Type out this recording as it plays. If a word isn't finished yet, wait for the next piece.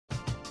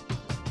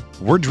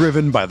We're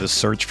driven by the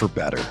search for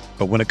better.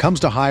 But when it comes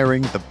to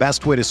hiring, the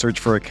best way to search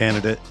for a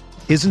candidate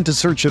isn't to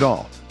search at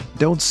all.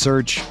 Don't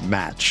search,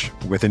 match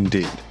with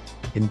Indeed.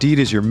 Indeed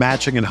is your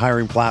matching and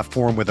hiring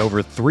platform with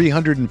over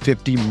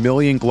 350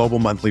 million global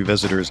monthly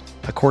visitors,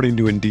 according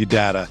to Indeed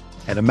data,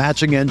 and a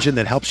matching engine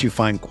that helps you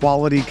find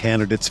quality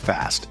candidates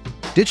fast.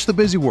 Ditch the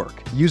busy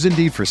work. Use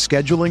Indeed for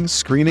scheduling,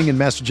 screening, and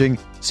messaging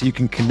so you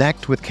can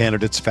connect with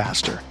candidates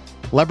faster.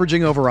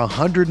 Leveraging over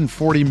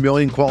 140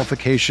 million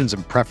qualifications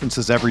and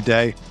preferences every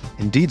day,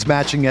 Indeed's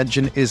matching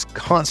engine is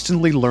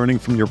constantly learning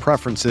from your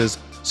preferences,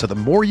 so the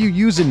more you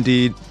use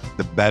Indeed,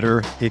 the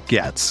better it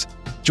gets.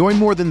 Join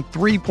more than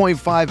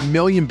 3.5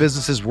 million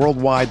businesses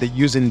worldwide that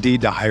use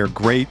Indeed to hire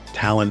great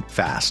talent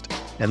fast.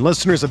 And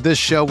listeners of this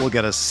show will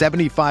get a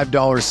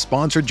 $75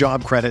 sponsored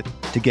job credit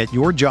to get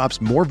your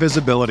jobs more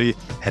visibility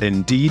at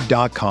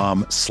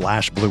Indeed.com/Blue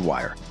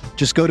Wire.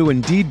 Just go to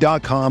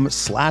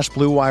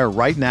Indeed.com/Blue Wire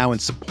right now and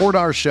support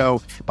our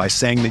show by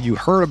saying that you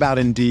heard about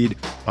Indeed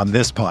on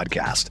this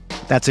podcast.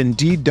 That's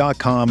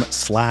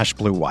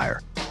Indeed.com/Blue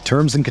Wire.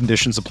 Terms and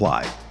conditions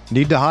apply.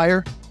 Need to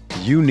hire?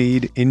 You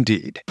need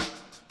Indeed.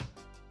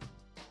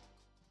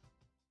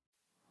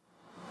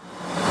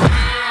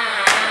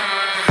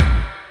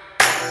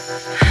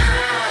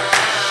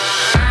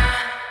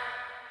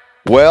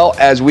 Well,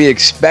 as we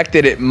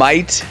expected it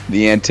might,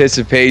 the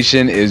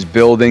anticipation is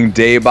building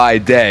day by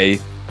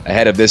day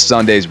ahead of this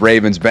Sunday's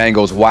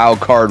Ravens-Bengals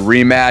wildcard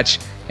rematch,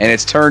 and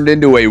it's turned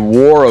into a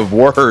war of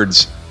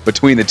words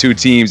between the two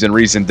teams in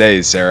recent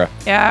days, Sarah.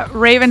 Yeah,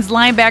 Ravens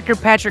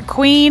linebacker Patrick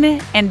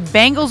Queen and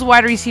Bengals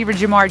wide receiver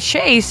Jamar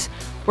Chase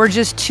were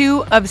just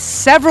two of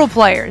several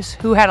players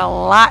who had a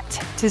lot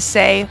to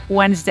say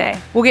Wednesday.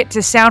 We'll get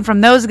to sound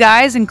from those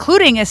guys,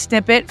 including a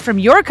snippet from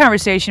your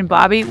conversation,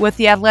 Bobby, with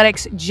The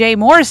Athletic's Jay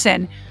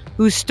Morrison,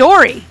 whose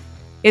story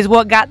is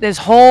what got this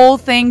whole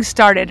thing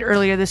started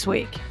earlier this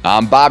week.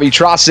 I'm Bobby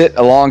Trossett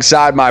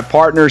alongside my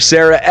partner,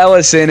 Sarah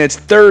Ellison. It's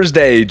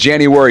Thursday,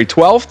 January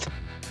 12th,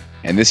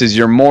 and this is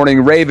your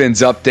morning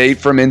Ravens update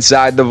from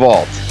inside the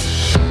vault.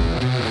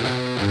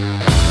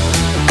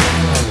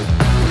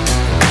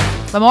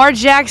 Lamar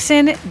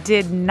Jackson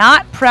did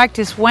not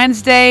practice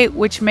Wednesday,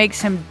 which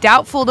makes him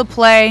doubtful to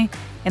play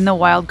in the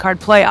wildcard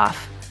playoff.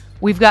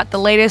 We've got the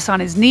latest on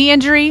his knee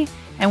injury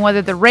and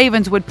whether the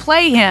Ravens would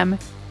play him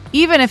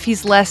even if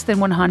he's less than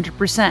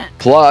 100%.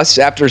 Plus,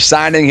 after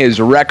signing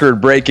his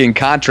record-breaking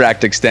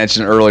contract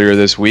extension earlier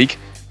this week,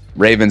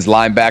 Ravens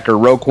linebacker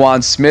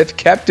Roquan Smith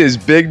kept his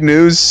big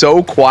news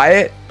so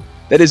quiet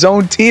that his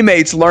own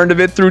teammates learned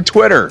of it through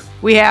Twitter.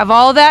 We have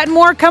all that and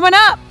more coming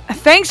up.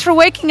 Thanks for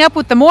waking up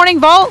with the Morning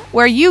Vault,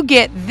 where you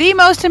get the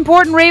most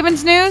important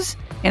Ravens news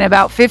in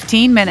about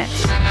 15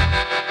 minutes.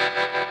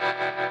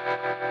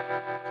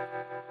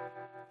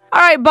 All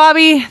right,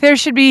 Bobby, there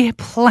should be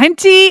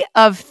plenty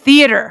of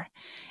theater.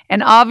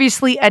 And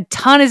obviously, a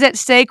ton is at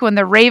stake when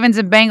the Ravens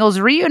and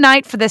Bengals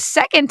reunite for the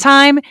second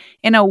time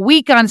in a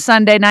week on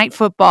Sunday Night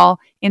Football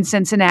in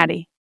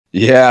Cincinnati.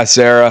 Yeah,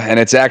 Sarah, and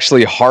it's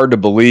actually hard to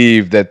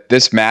believe that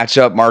this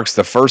matchup marks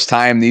the first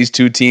time these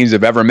two teams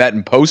have ever met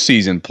in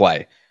postseason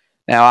play.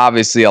 Now,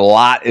 obviously, a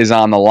lot is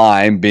on the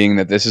line, being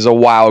that this is a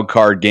wild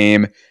card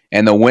game,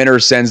 and the winner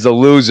sends the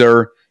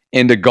loser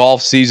into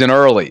golf season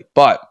early.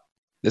 But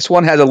this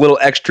one has a little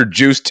extra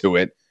juice to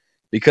it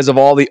because of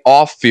all the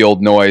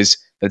off-field noise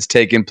that's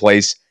taken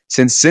place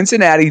since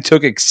Cincinnati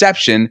took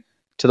exception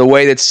to the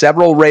way that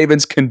several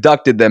Ravens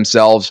conducted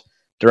themselves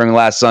during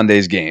last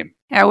Sunday's game.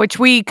 Which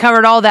we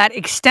covered all that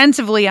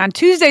extensively on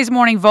Tuesday's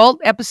Morning Vault,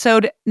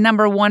 episode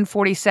number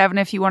 147,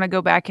 if you want to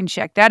go back and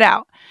check that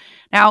out.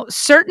 Now,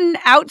 certain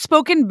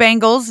outspoken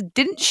Bengals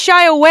didn't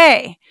shy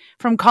away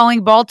from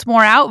calling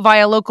Baltimore out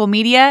via local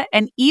media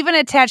and even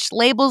attached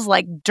labels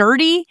like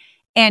dirty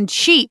and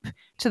cheap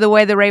to the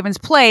way the Ravens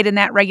played in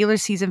that regular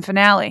season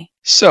finale.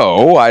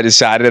 So I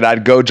decided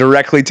I'd go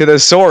directly to the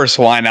source,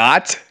 why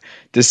not,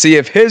 to see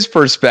if his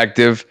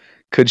perspective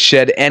could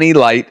shed any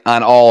light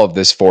on all of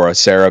this for us,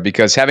 Sarah,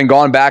 because having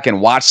gone back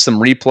and watched some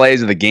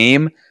replays of the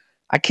game,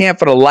 I can't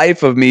for the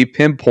life of me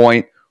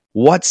pinpoint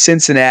what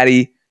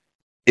Cincinnati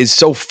is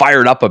so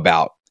fired up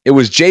about. It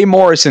was Jay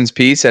Morrison's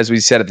piece, as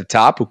we said at the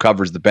top, who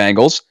covers the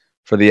Bengals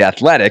for The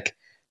Athletic,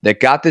 that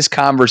got this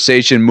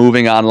conversation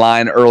moving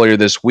online earlier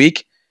this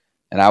week.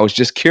 And I was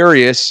just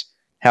curious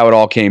how it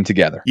all came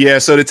together. Yeah,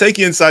 so to take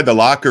you inside the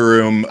locker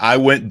room, I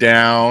went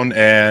down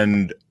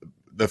and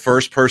the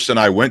first person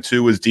I went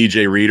to was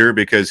DJ Reader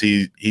because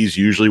he's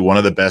usually one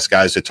of the best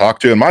guys to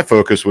talk to. And my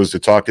focus was to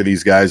talk to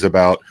these guys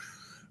about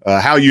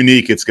how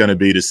unique it's going to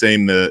be to see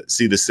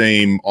the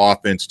same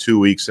offense 2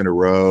 weeks in a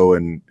row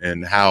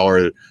and how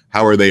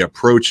are they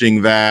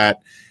approaching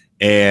that.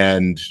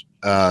 And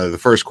the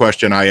first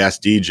question I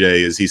asked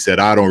DJ is, he said,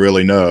 I don't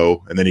really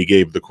know. And then he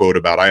gave the quote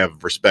about, I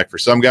have respect for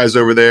some guys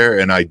over there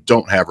and I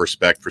don't have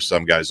respect for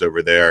some guys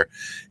over there.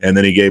 And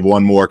then he gave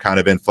one more kind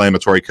of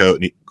inflammatory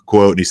quote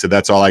and he said,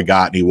 that's all I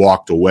got. And he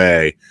walked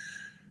away.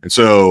 And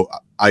so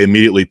I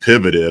immediately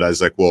pivoted. I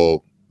was like,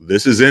 well,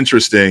 this is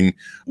interesting.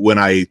 When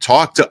I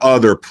talk to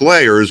other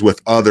players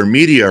with other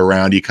media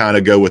around, you kind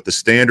of go with the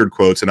standard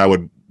quotes, and I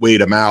would wait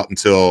him out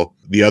until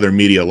the other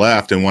media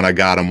left. And when I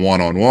got him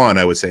one-on-one,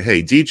 I would say,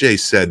 hey, DJ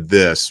said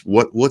this,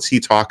 what's he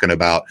talking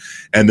about?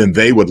 And then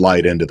they would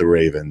light into the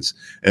Ravens.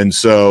 And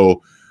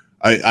so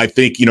I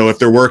think, if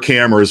there were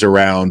cameras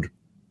around,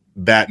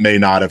 that may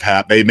not have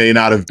happened. They may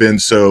not have been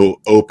so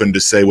open to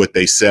say what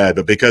they said,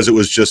 but because it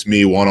was just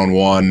me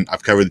one-on-one,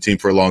 I've covered the team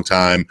for a long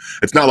time.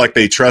 It's not like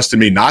they trusted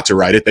me not to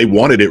write it. They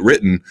wanted it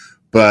written,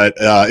 but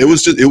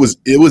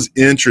it was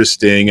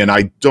interesting. And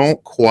I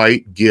don't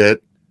quite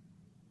get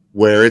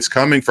where it's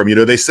coming from.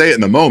 They say it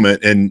in the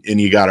moment and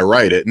you got to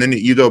write it. And then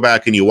you go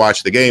back and you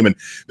watch the game. And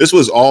this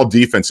was all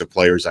defensive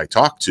players I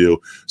talked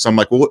to. So I'm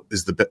like, well, what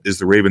is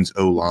the Ravens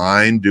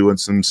O-line doing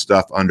some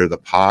stuff under the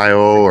pile,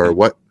 or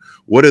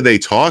what are they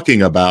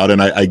talking about? And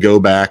I go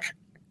back,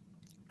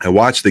 I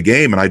watch the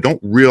game, and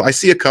I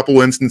see a couple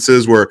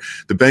instances where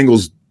the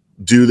Bengals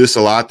do this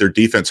a lot. Their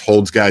defense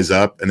holds guys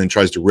up and then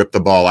tries to rip the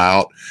ball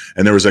out.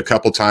 And there was a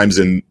couple times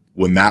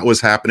when that was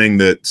happening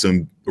that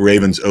some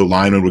Ravens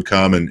O-lineman would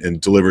come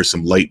and deliver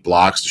some late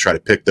blocks to try to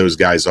pick those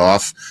guys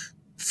off.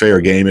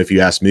 Fair game, if you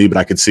ask me, but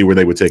I could see where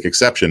they would take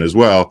exception as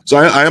well. So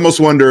I almost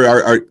wonder,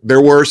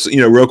 there were,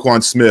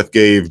 Roquan Smith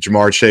gave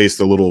Jamar Chase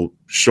the little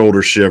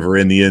shoulder shiver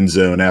in the end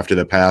zone after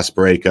the pass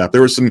breakup.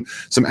 There was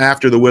some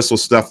after the whistle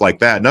stuff like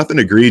that. Nothing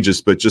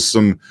egregious, but just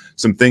some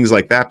things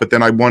like that. But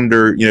then I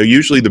wonder,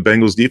 usually the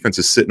Bengals defense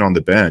is sitting on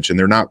the bench and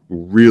they're not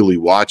really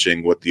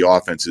watching what the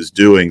offense is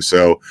doing.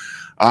 So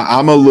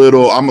I'm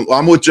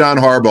with John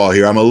Harbaugh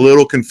here. I'm a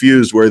little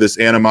confused where this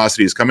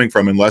animosity is coming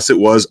from, unless it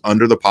was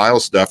under the pile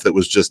stuff that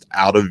was just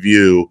out of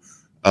view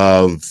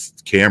of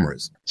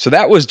cameras. So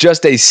that was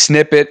just a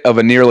snippet of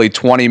a nearly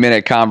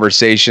 20-minute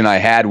conversation I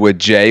had with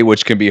Jay,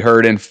 which can be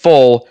heard in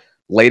full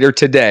later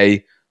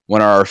today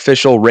when our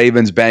official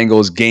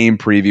Ravens-Bengals game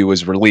preview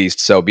is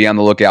released. So be on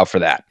the lookout for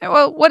that.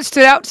 Well, what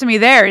stood out to me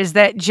there is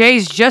that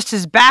Jay's just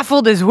as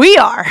baffled as we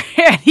are.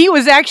 He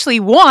was actually,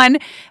 one,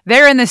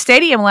 there in the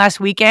stadium last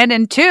weekend,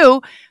 and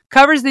two,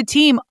 covers the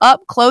team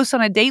up close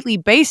on a daily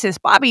basis.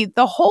 Bobby,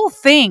 the whole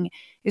thing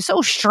is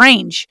so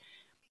strange.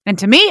 And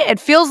to me, it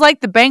feels like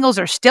the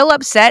Bengals are still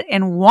upset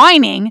and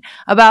whining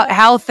about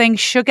how things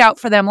shook out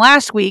for them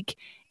last week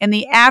in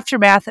the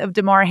aftermath of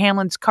Damar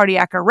Hamlin's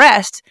cardiac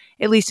arrest,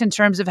 at least in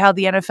terms of how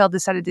the NFL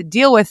decided to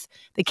deal with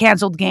the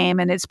canceled game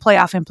and its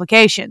playoff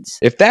implications.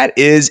 If that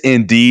is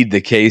indeed the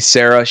case,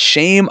 Sarah,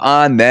 shame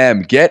on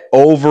them. Get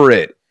over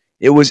it.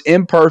 It was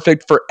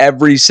imperfect for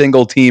every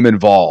single team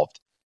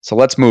involved. So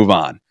let's move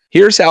on.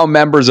 Here's how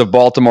members of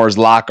Baltimore's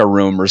locker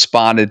room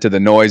responded to the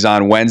noise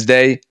on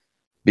Wednesday,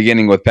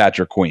 beginning with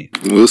Patrick Queen.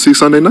 We'll see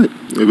Sunday night.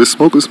 If it's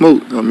smoke, it's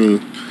smoke. I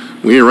mean,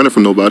 we ain't running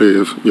from nobody.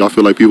 If y'all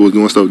feel like people was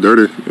doing stuff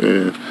dirty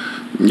and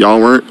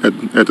y'all weren't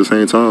at the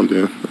same time,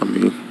 then, I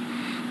mean,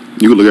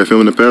 you could look at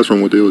film in the past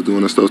from what they was doing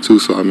and stuff too.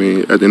 So, I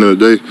mean, at the end of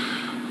the day,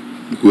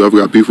 whoever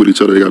got beef with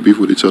each other, they got beef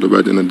with each other. But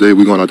at the end of the day,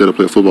 we going out there to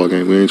play a football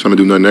game. We ain't trying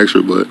to do nothing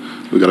extra, but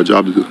we got a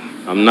job to do.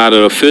 I'm not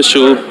an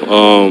official,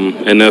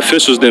 and the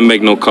officials didn't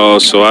make no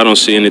calls, so I don't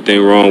see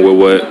anything wrong with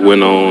what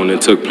went on and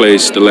took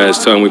place the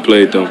last time we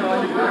played them.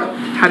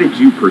 How did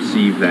you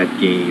perceive that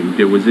game?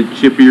 Was it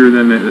chippier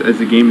than as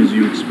a game as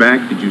you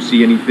expect? Did you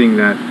see anything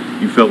that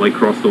you felt like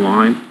crossed the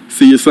line?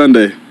 See you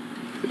Sunday.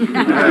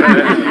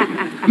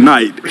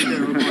 Night.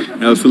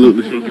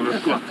 Absolutely.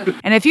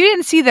 And if you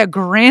didn't see the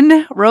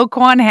grin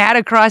Roquan had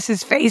across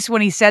his face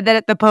when he said that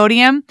at the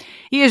podium,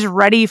 he is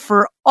ready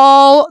for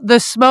all the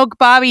smoke,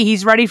 Bobby.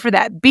 He's ready for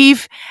that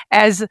beef.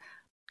 As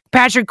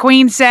Patrick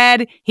Queen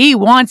said, he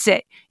wants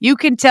it. You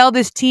can tell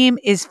this team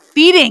is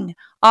feeding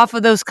off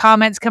of those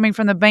comments coming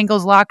from the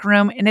Bengals locker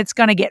room, and it's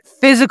going to get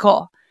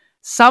physical.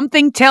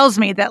 Something tells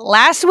me that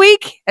last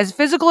week, as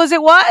physical as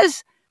it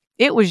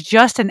was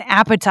just an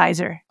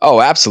appetizer.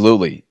 Oh,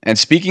 absolutely. And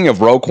speaking of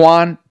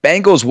Roquan,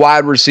 Bengals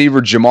wide receiver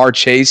Jamar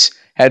Chase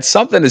had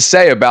something to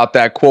say about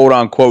that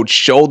quote-unquote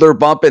shoulder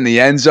bump in the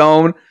end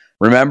zone.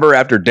 Remember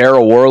after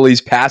Darryl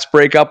Worley's pass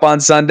breakup on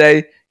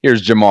Sunday?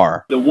 Here's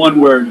Jamar. The one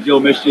where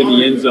Joe missed you in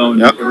the end zone,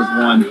 Yep. There was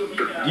one.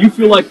 Do you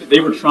feel like they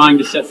were trying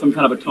to set some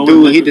kind of a tone?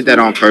 Dude, he did that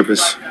on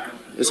purpose.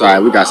 It's all right.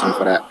 We got something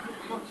for that.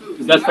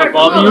 Does that stuff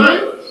bother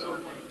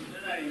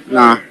you?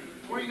 Nah.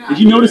 Did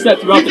you notice that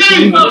throughout the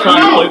team, them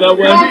trying to play that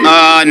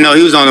way? No,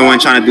 he was the only one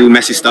trying to do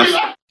messy stuff.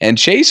 And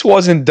Chase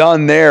wasn't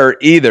done there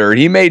either.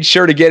 He made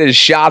sure to get his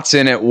shots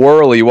in at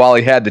Worley while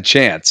he had the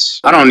chance.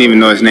 I don't even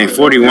know his name.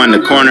 41,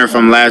 the corner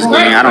from last game.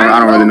 I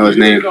don't really know his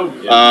name.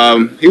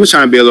 He was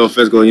trying to be a little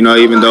physical,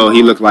 even though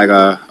he looked like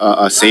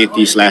a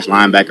safety /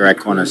 linebacker at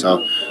corner.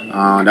 So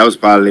that was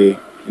probably,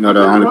 the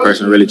only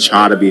person really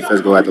trying to be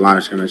physical at the line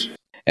of scrimmage.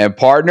 And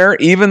partner,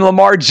 even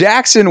Lamar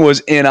Jackson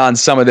was in on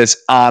some of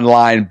this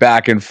online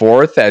back and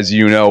forth, as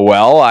you know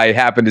well. I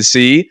happened to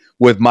see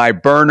with my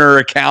burner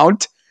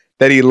account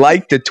that he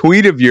liked a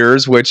tweet of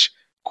yours, which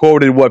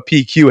quoted what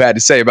PQ had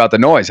to say about the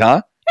noise,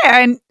 huh? Yeah,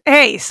 and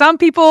hey, some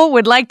people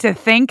would like to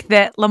think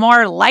that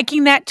Lamar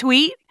liking that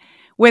tweet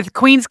with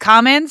Queen's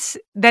comments,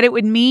 that it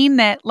would mean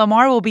that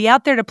Lamar will be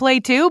out there to play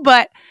too,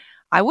 but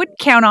I wouldn't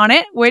count on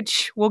it,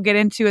 which we'll get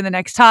into in the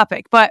next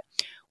topic. But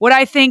what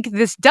I think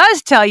this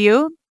does tell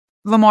you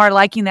Lamar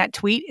liking that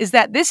tweet is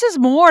that this is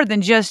more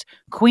than just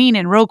Queen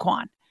and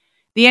Roquan.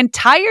 The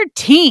entire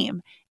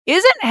team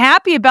isn't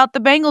happy about the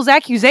Bengals'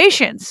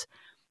 accusations.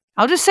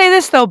 I'll just say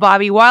this, though,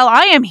 Bobby. While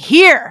I am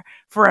here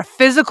for a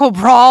physical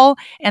brawl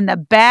and the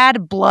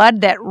bad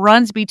blood that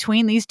runs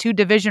between these two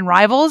division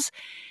rivals,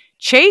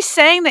 Chase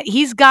saying that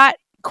he's got,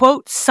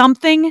 quote,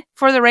 something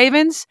for the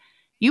Ravens,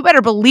 you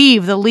better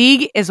believe the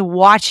league is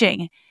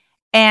watching.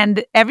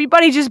 And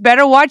everybody just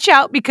better watch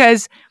out,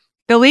 because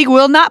the league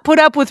will not put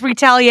up with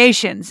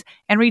retaliations,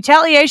 and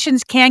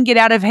retaliations can get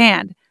out of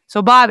hand.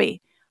 So,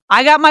 Bobby,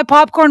 I got my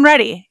popcorn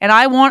ready, and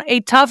I want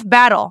a tough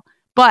battle,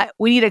 but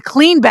we need a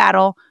clean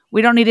battle.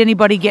 We don't need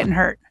anybody getting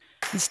hurt.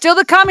 And still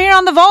to come here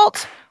on The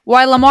Vault,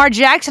 while Lamar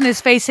Jackson is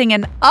facing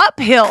an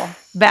uphill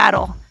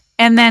battle,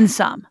 and then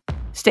some.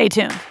 Stay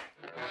tuned.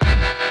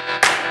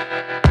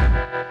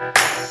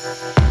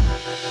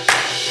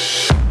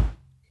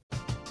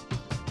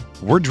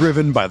 We're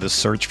driven by the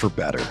search for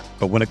better.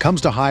 But when it comes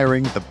to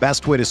hiring, the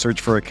best way to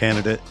search for a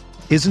candidate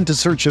isn't to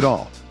search at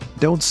all.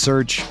 Don't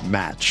search,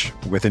 match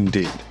with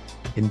Indeed.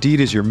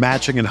 Indeed is your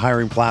matching and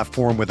hiring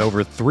platform with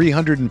over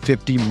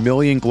 350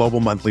 million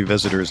global monthly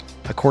visitors,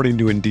 according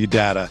to Indeed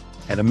data,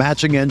 and a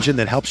matching engine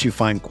that helps you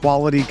find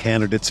quality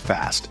candidates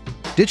fast.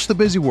 Ditch the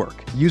busy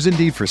work. Use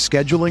Indeed for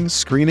scheduling,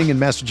 screening,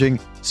 and messaging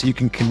so you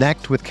can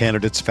connect with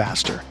candidates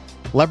faster.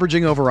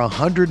 Leveraging over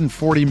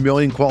 140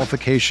 million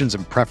qualifications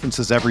and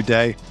preferences every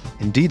day,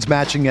 Indeed's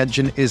matching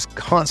engine is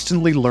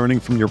constantly learning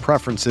from your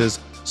preferences,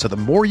 so the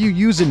more you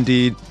use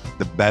Indeed,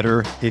 the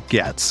better it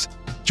gets.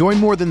 Join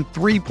more than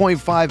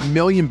 3.5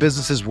 million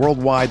businesses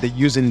worldwide that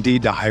use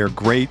Indeed to hire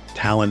great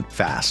talent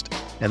fast.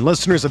 And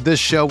listeners of this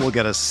show will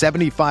get a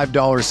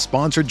 $75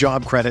 sponsored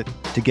job credit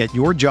to get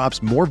your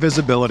jobs more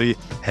visibility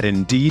at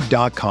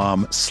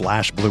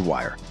Indeed.com/Blue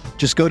Wire.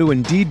 Just go to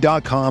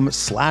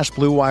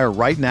Indeed.com/Blue Wire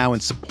right now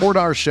and support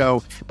our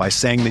show by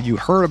saying that you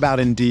heard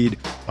about Indeed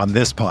on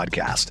this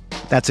podcast.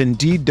 That's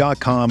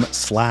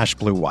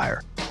Indeed.com/Blue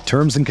Wire.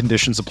 Terms and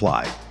conditions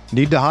apply.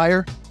 Need to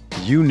hire?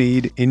 You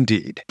need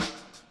Indeed.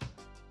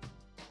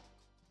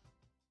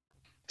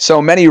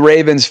 So many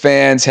Ravens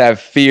fans have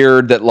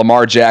feared that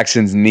Lamar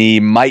Jackson's knee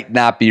might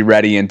not be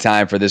ready in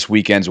time for this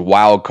weekend's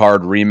wild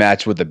card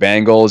rematch with the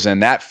Bengals.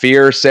 And that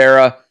fear,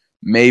 Sarah,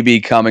 may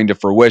be coming to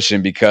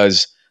fruition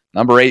because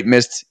number 8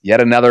 missed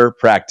yet another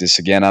practice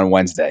again on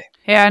Wednesday.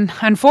 Yeah, and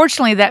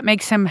unfortunately, that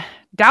makes him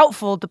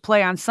doubtful to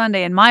play on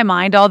Sunday in my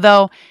mind,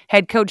 although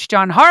head coach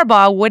John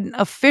Harbaugh wouldn't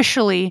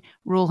officially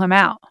rule him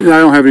out. I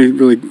don't have any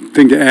really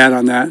thing to add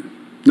on that.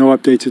 No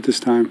updates at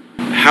this time.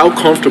 How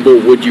comfortable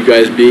would you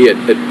guys be at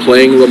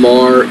playing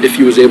Lamar if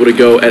he was able to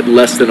go at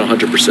less than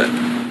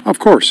 100%? Of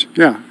course,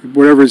 yeah.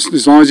 Whatever,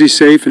 as long as he's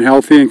safe and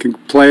healthy and can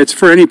play. It's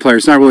for any player.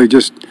 It's not really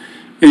just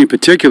any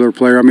particular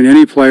player. I mean,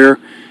 any player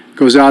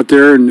goes out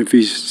there, and if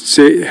he's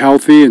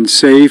healthy and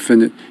safe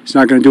and he's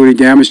not going to do any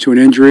damage to an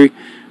injury,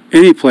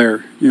 any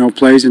player,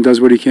 plays and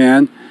does what he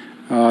can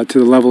to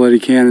the level that he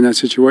can in that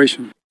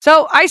situation.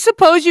 So I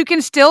suppose you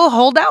can still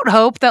hold out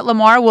hope that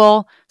Lamar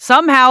will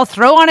somehow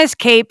throw on his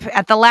cape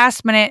at the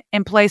last minute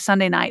and play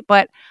Sunday night.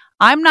 But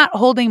I'm not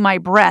holding my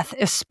breath,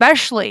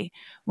 especially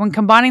when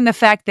combining the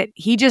fact that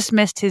he just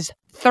missed his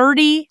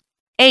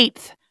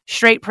 38th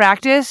straight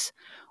practice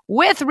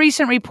with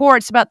recent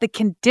reports about the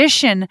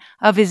condition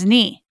of his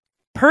knee.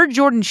 Per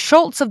Jordan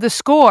Schultz of The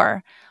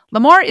Score,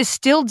 Lamar is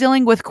still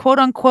dealing with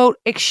quote-unquote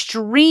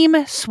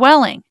extreme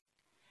swelling.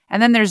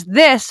 And then there's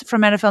this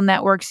from NFL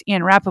Network's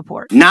Ian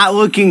Rappaport. Not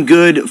looking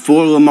good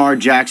for Lamar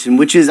Jackson,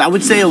 which is, I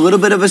would say, a little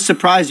bit of a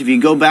surprise. If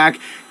you go back,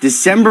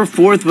 December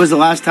 4th was the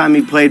last time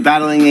he played,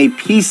 battling a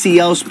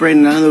PCL sprain.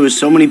 And I know there was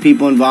so many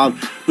people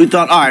involved who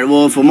thought, all right,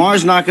 well, if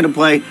Lamar's not going to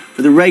play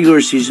for the regular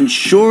season,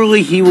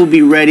 surely he will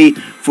be ready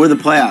for the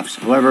playoffs.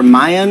 However,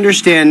 my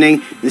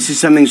understanding, this is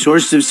something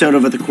sources have said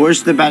over the course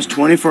of the past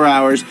 24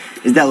 hours,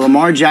 is that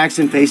Lamar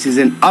Jackson faces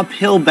an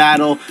uphill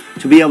battle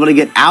to be able to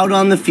get out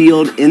on the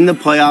field in the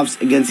playoffs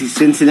against the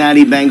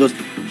Cincinnati Bengals.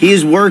 He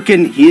is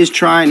working, he is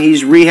trying,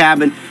 he's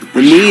rehabbing.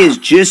 The knee is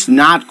just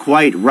not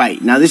quite right.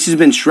 Now, this has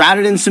been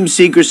shrouded in some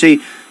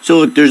secrecy, so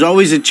look, there's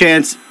always a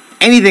chance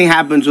anything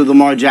happens with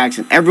Lamar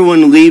Jackson.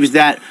 Everyone leaves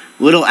that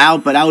little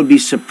out, but I would be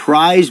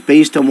surprised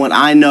based on what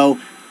I know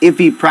if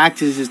he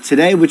practices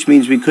today, which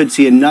means we could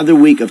see another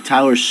week of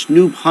Tyler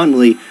Snoop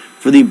Huntley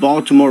for the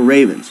Baltimore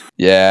Ravens.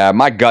 Yeah,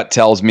 my gut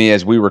tells me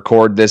as we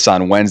record this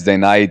on Wednesday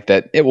night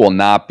that it will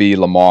not be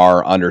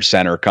Lamar under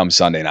center come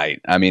Sunday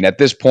night. I mean, at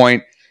this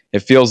point, it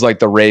feels like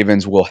the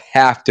Ravens will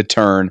have to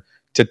turn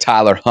to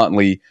Tyler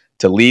Huntley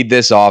to lead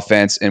this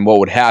offense in what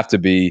would have to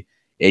be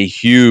a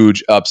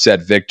huge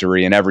upset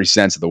victory in every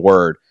sense of the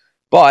word.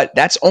 But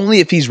that's only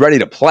if he's ready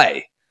to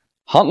play.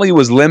 Huntley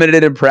was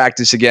limited in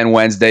practice again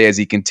Wednesday as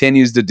he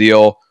continues to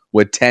deal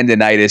with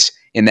tendonitis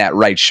in that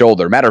right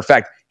shoulder. Matter of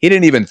fact, he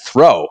didn't even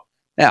throw.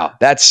 Now,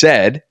 that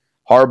said,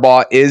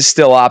 Harbaugh is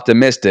still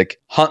optimistic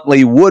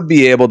Huntley would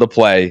be able to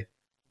play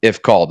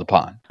if called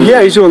upon.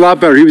 Yeah, he's doing a lot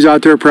better. He was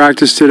out there at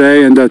practice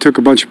today and took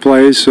a bunch of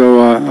plays,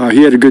 so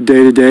he had a good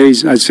day today.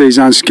 I'd say he's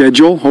on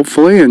schedule,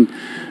 hopefully, and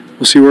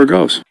we'll see where it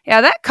goes.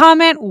 Yeah, that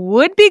comment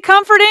would be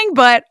comforting,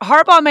 but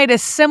Harbaugh made a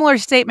similar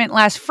statement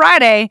last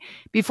Friday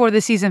before the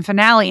season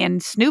finale,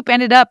 and Snoop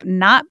ended up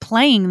not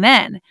playing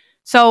then.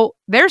 So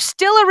there's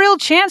still a real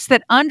chance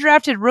that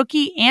undrafted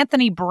rookie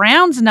Anthony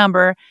Brown's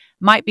number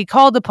might be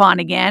called upon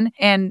again.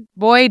 And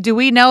boy, do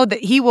we know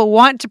that he will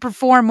want to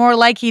perform more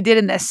like he did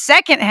in the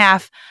second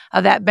half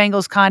of that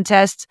Bengals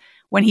contest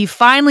when he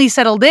finally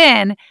settled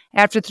in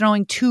after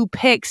throwing 2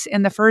 picks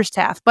in the first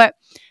half. But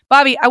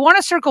Bobby, I want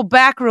to circle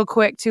back real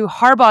quick to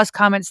Harbaugh's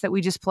comments that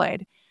we just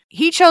played.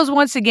 He chose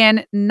once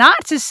again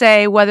not to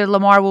say whether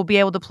Lamar will be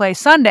able to play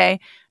Sunday,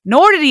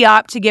 nor did he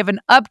opt to give an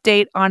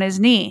update on his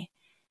knee.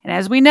 And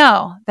as we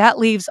know, that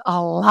leaves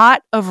a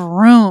lot of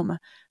room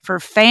for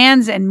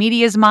fans and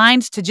media's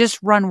minds to just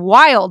run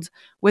wild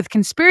with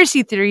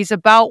conspiracy theories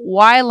about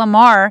why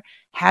Lamar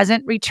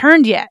hasn't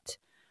returned yet.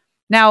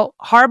 Now,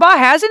 Harbaugh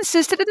has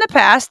insisted in the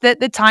past that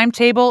the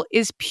timetable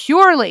is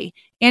purely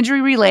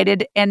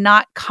injury-related and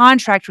not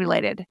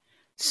contract-related.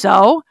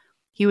 So,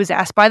 he was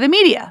asked by the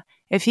media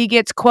if he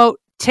gets,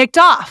 quote, ticked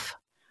off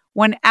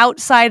when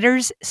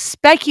outsiders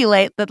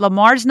speculate that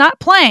Lamar's not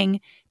playing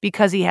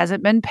because he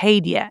hasn't been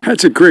paid yet.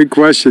 That's a great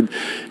question.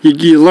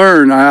 You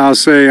learn, I'll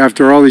say,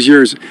 after all these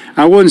years.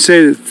 I wouldn't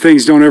say that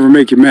things don't ever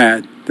make you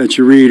mad, that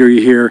you read or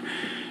you hear.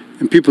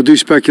 And people do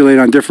speculate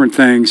on different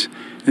things.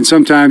 And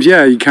sometimes,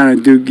 yeah, you kind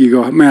of do, you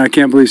go, man, I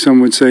can't believe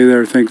someone would say that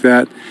or think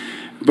that.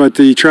 But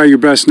you try your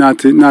best not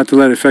to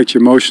let it affect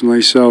you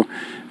emotionally. So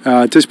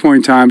at this point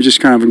in time, just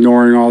kind of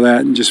ignoring all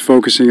that and just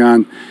focusing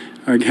on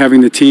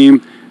having the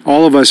team,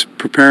 all of us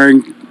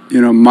preparing,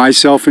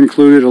 myself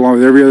included, along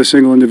with every other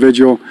single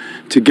individual,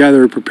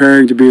 together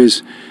preparing to be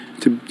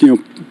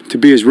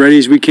as ready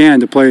as we can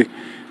to play,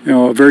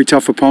 a very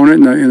tough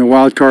opponent in a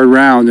wild card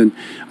round, and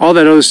all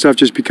that other stuff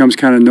just becomes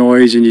kind of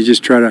noise, and you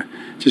just try to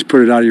just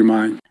put it out of your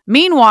mind.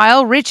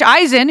 Meanwhile, Rich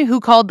Eisen, who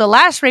called the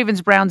last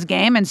Ravens-Browns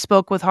game and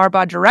spoke with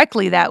Harbaugh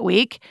directly that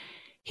week,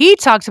 he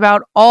talks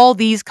about all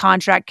these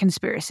contract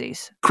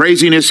conspiracies.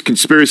 Craziness,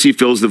 conspiracy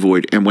fills the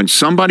void. And when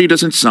somebody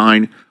doesn't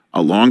sign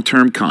a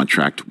long-term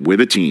contract with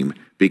a team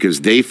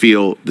because they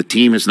feel the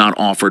team has not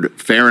offered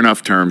fair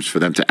enough terms for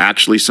them to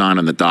actually sign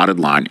on the dotted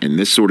line, and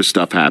this sort of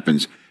stuff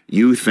happens,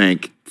 you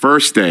think,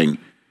 first thing,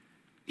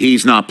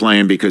 he's not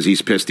playing because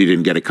he's pissed he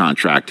didn't get a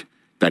contract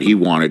that he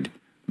wanted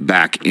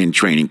back in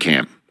training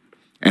camp.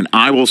 And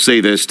I will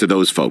say this to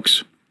those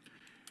folks.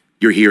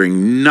 You're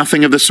hearing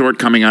nothing of the sort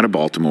coming out of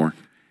Baltimore,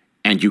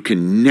 and you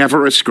can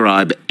never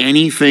ascribe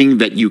anything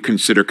that you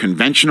consider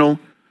conventional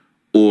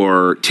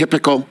or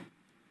typical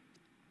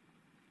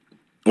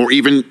or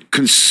even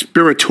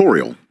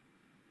conspiratorial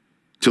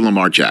to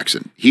Lamar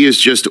Jackson. He is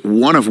just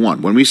one of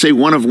one. When we say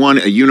one of one,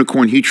 a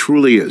unicorn, he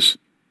truly is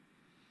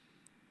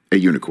a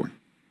unicorn.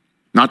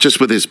 Not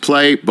just with his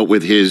play, but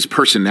with his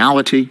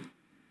personality.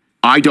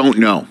 I don't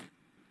know.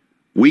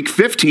 Week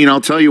 15, I'll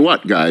tell you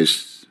what,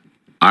 guys.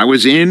 I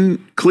was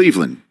in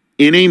Cleveland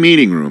in a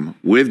meeting room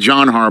with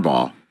John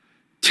Harbaugh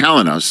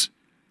telling us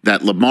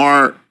that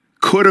Lamar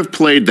could have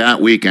played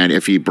that weekend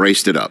if he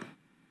braced it up.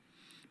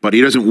 But he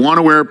doesn't want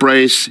to wear a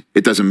brace.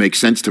 It doesn't make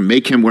sense to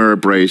make him wear a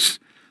brace.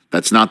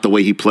 That's not the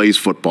way he plays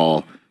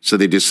football. So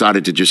they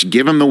decided to just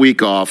give him the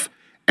week off,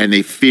 and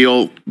they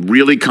feel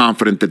really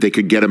confident that they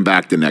could get him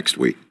back the next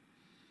week.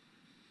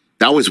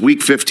 That was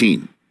week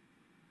 15.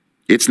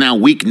 It's now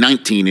week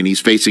 19, and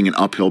he's facing an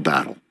uphill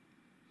battle.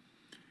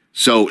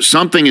 So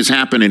something has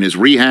happened in his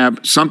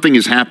rehab. Something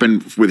has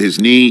happened with his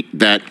knee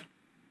that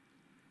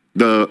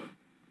the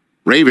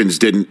Ravens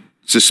didn't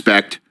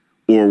suspect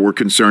or were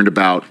concerned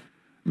about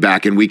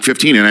back in week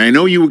 15. And I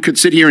know you could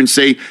sit here and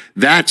say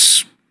that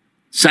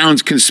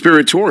sounds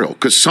conspiratorial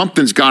because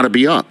something's got to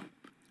be up.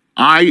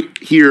 I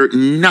hear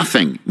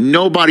nothing.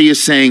 Nobody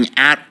is saying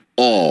at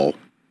all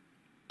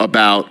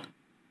about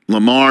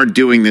Lamar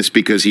doing this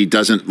because he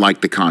doesn't like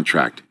the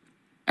contract.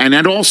 And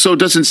that also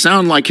doesn't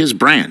sound like his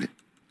brand.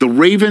 The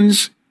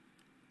Ravens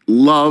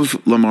love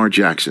Lamar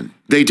Jackson.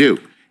 They do.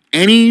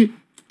 Any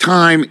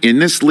time in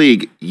this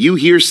league you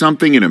hear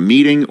something in a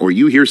meeting or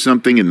you hear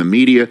something in the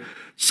media,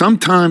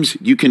 sometimes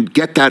you can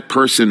get that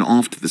person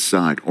off to the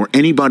side or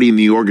anybody in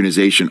the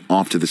organization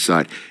off to the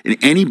side.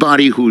 And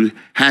anybody who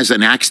has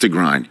an axe to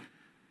grind,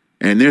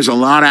 and there's a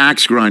lot of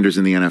axe grinders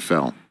in the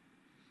NFL,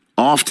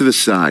 off to the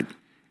side.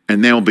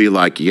 And they'll be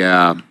like,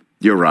 yeah,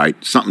 you're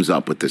right. Something's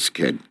up with this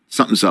kid.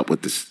 Something's up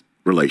with this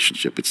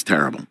relationship. It's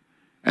terrible.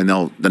 And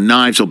the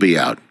knives will be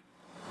out.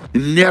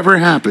 It never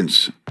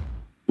happens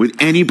with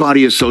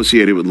anybody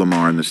associated with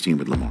Lamar and this team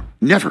with Lamar.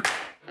 Never.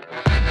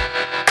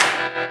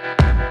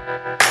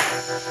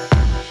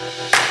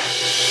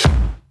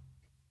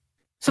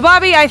 So,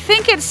 Bobby, I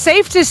think it's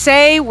safe to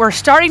say we're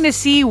starting to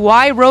see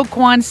why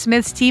Roquan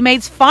Smith's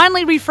teammates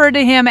finally refer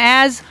to him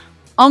as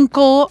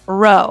Uncle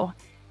Ro.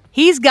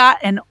 He's got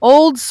an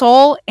old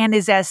soul and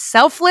is as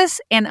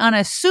selfless and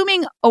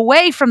unassuming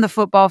away from the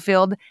football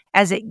field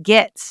as it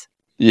gets.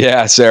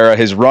 Yeah, Sarah,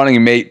 his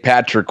running mate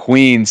Patrick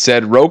Queen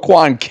said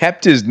Roquan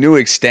kept his new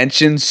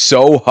extension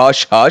so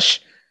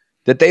hush-hush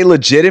that they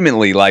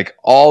legitimately, like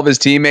all of his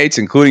teammates,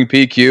 including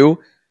PQ,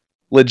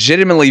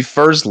 legitimately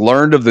first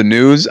learned of the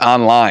news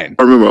online.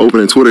 I remember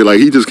opening Twitter, like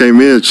he just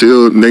came in,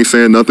 chilled, and ain't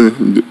saying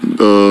nothing.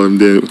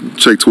 Then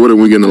check Twitter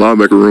when we get in the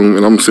linebacker room,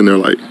 and I'm sitting there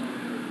like,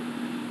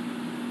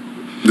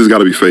 this got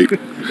to be fake.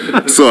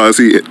 So I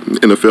see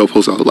NFL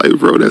post, I was like,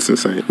 bro, that's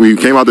insane. We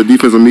came out the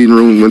defensive meeting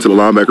room, went to the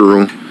linebacker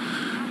room,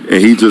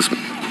 and he just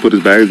put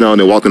his bags down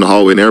and walked in the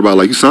hallway, and everybody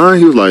like, you signed?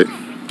 He was like,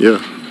 yeah.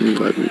 He was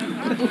like,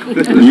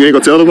 you ain't gonna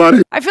tell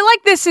nobody? I feel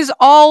like this is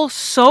all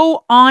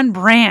so on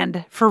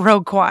brand for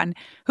Roquan,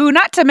 who,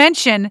 not to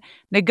mention,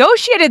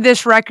 negotiated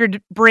this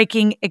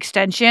record-breaking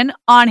extension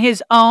on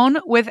his own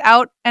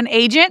without an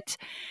agent,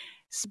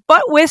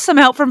 but with some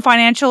help from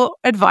financial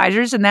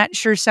advisors, and that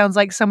sure sounds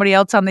like somebody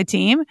else on the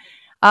team,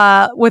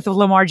 with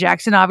Lamar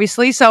Jackson,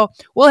 obviously. So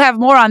we'll have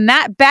more on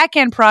that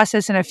back-end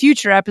process in a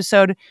future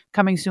episode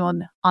coming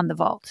soon on The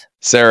Vault.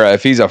 Sarah,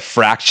 if he's a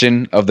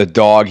fraction of the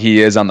dog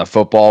he is on the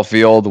football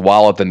field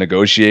while at the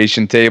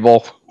negotiation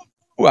table,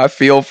 I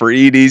feel for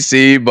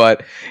EDC,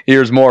 but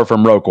here's more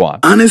from Roquan.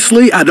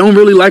 Honestly, I don't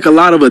really like a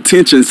lot of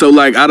attention. So,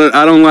 like, I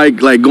don't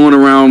like going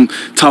around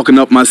talking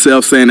up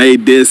myself, saying, hey,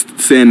 this,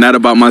 saying that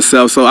about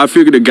myself. So I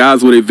figured the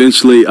guys would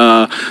eventually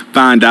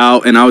find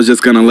out, and I was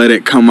just going to let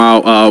it come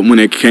out when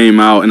it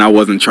came out, and I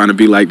wasn't trying to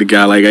be like the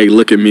guy, like, hey,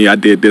 look at me, I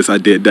did this, I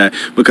did that,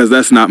 because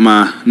that's not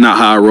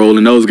how I roll,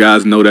 and those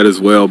guys know that as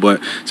well, but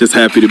just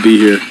happy to be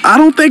here. I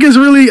don't think it's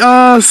really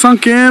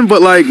sunk in,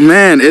 but, like,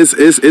 man,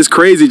 it's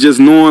crazy just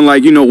knowing,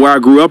 like, you know, where I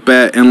grew up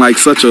at, and like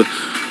such a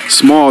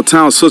small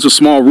town, such a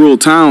small rural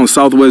town,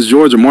 Southwest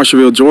Georgia,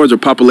 Marshallville, Georgia,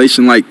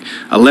 population like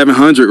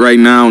 1,100 right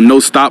now, no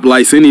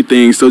stoplights,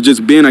 anything. So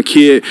just being a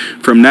kid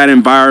from that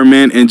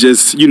environment and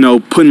just, you know,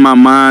 putting my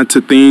mind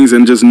to things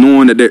and just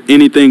knowing that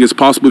anything is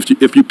possible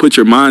if you put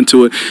your mind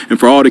to it. And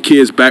for all the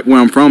kids back where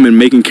I'm from in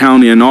Macon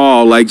County and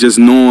all, like just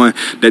knowing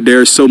that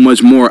there's so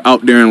much more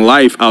out there in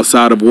life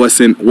outside of what's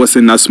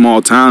in that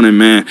small town. And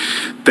man,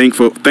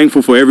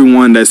 thankful for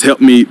everyone that's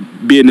helped me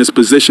be in this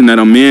position that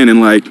I'm in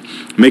and like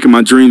making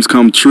my dreams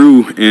come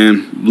true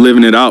and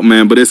living it out,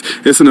 man. But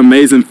it's an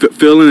amazing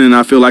feeling, and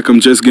I feel like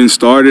I'm just getting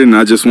started, and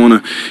I just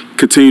want to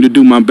continue to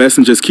do my best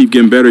and just keep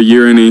getting better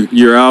year in and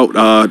year out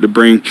to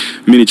bring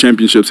many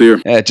championships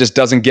here. It just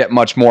doesn't get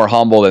much more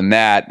humble than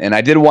that. And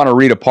I did want to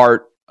read a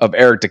part of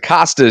Eric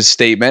DaCosta's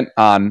statement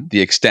on the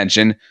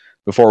extension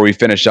before we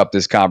finish up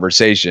this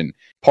conversation.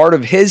 Part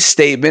of his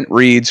statement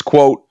reads,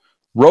 quote,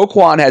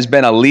 Roquan has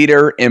been a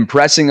leader,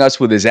 impressing us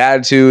with his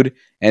attitude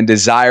and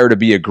desire to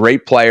be a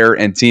great player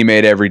and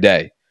teammate every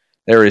day.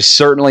 There is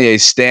certainly a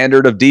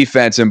standard of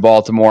defense in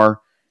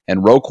Baltimore,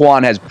 and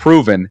Roquan has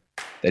proven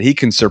that he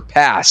can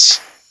surpass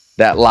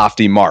that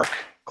lofty mark,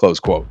 close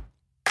quote.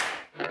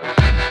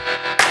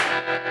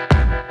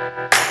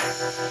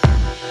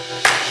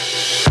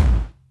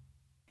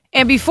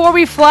 And before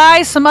we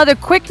fly, some other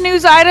quick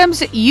news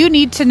items you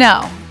need to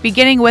know,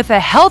 beginning with a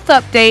health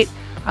update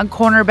on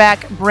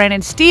cornerback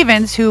Brandon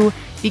Stevens, who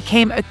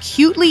became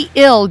acutely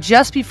ill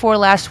just before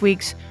last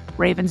week's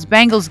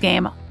Ravens-Bengals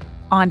game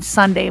on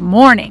Sunday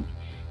morning.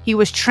 He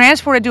was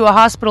transported to a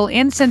hospital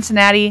in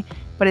Cincinnati,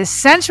 but has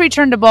since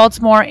returned to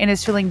Baltimore and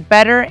is feeling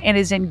better and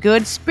is in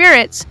good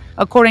spirits,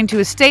 according to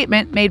a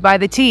statement made by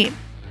the team.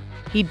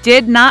 He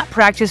did not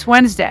practice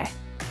Wednesday,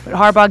 but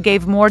Harbaugh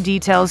gave more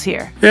details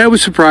here. Yeah, it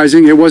was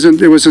surprising. It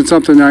wasn't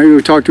something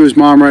we talked to his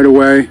mom right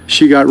away.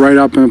 She got right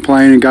up in the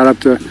plane and got up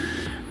to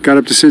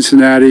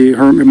Cincinnati,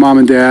 her mom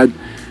and dad,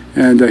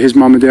 and his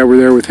mom and dad were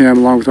there with him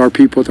along with our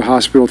people at the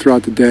hospital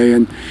throughout the day.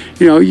 And,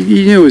 you know,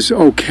 you knew it was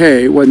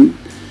okay. It wasn't,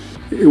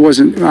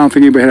 I don't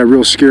think anybody had a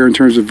real scare in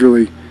terms of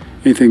really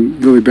anything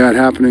really bad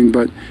happening,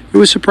 but it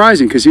was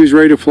surprising because he was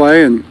ready to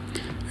play, and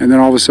then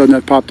all of a sudden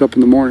that popped up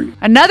in the morning.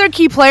 Another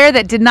key player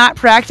that did not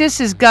practice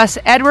is Gus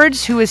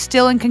Edwards, who is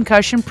still in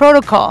concussion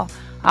protocol.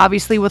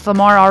 Obviously, with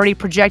Lamar already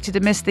projected to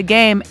miss the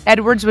game,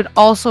 Edwards would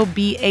also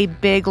be a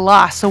big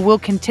loss, so we'll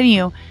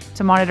continue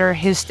to monitor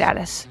his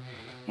status.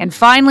 And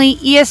finally,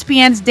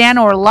 ESPN's Dan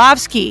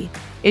Orlovsky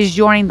is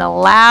joining the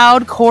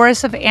loud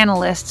chorus of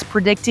analysts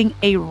predicting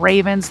a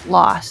Ravens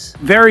loss.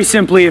 Very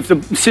simply, if the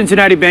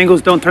Cincinnati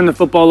Bengals don't turn the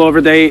football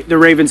over, the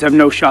Ravens have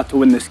no shot to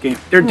win this game.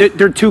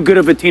 They're too good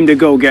of a team to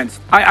go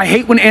against. I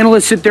hate when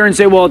analysts sit there and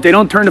say, well, they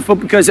don't turn the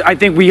football, because I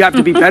think we have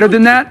to be better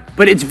than that.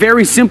 But it's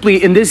very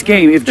simply in this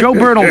game, if Joe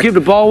Burrow don't give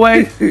the ball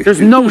away,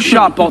 there's no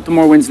shot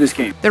Baltimore wins this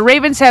game. The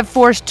Ravens have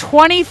forced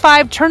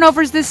 25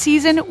 turnovers this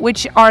season,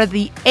 which are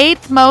the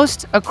 8th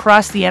most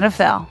across the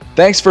NFL.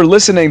 Thanks for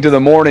listening to the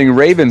Morning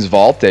Ravens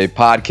Vault, a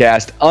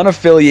podcast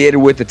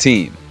unaffiliated with the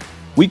team.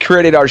 We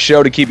created our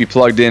show to keep you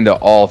plugged into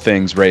all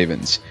things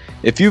Ravens.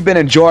 If you've been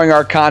enjoying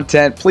our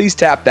content, please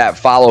tap that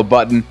follow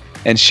button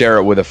and share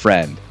it with a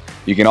friend.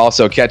 You can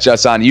also catch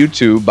us on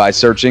YouTube by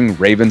searching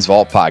Ravens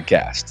Vault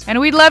Podcast. And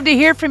we'd love to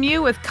hear from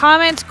you with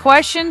comments,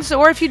 questions,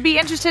 or if you'd be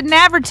interested in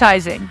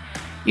advertising.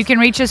 You can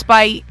reach us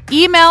by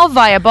email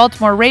via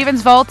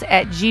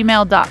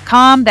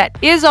BaltimoreRavensVault@gmail.com. That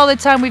is all the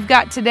time we've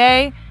got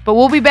today, but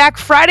we'll be back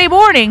Friday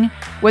morning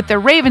with the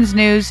Ravens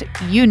news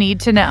you need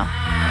to know.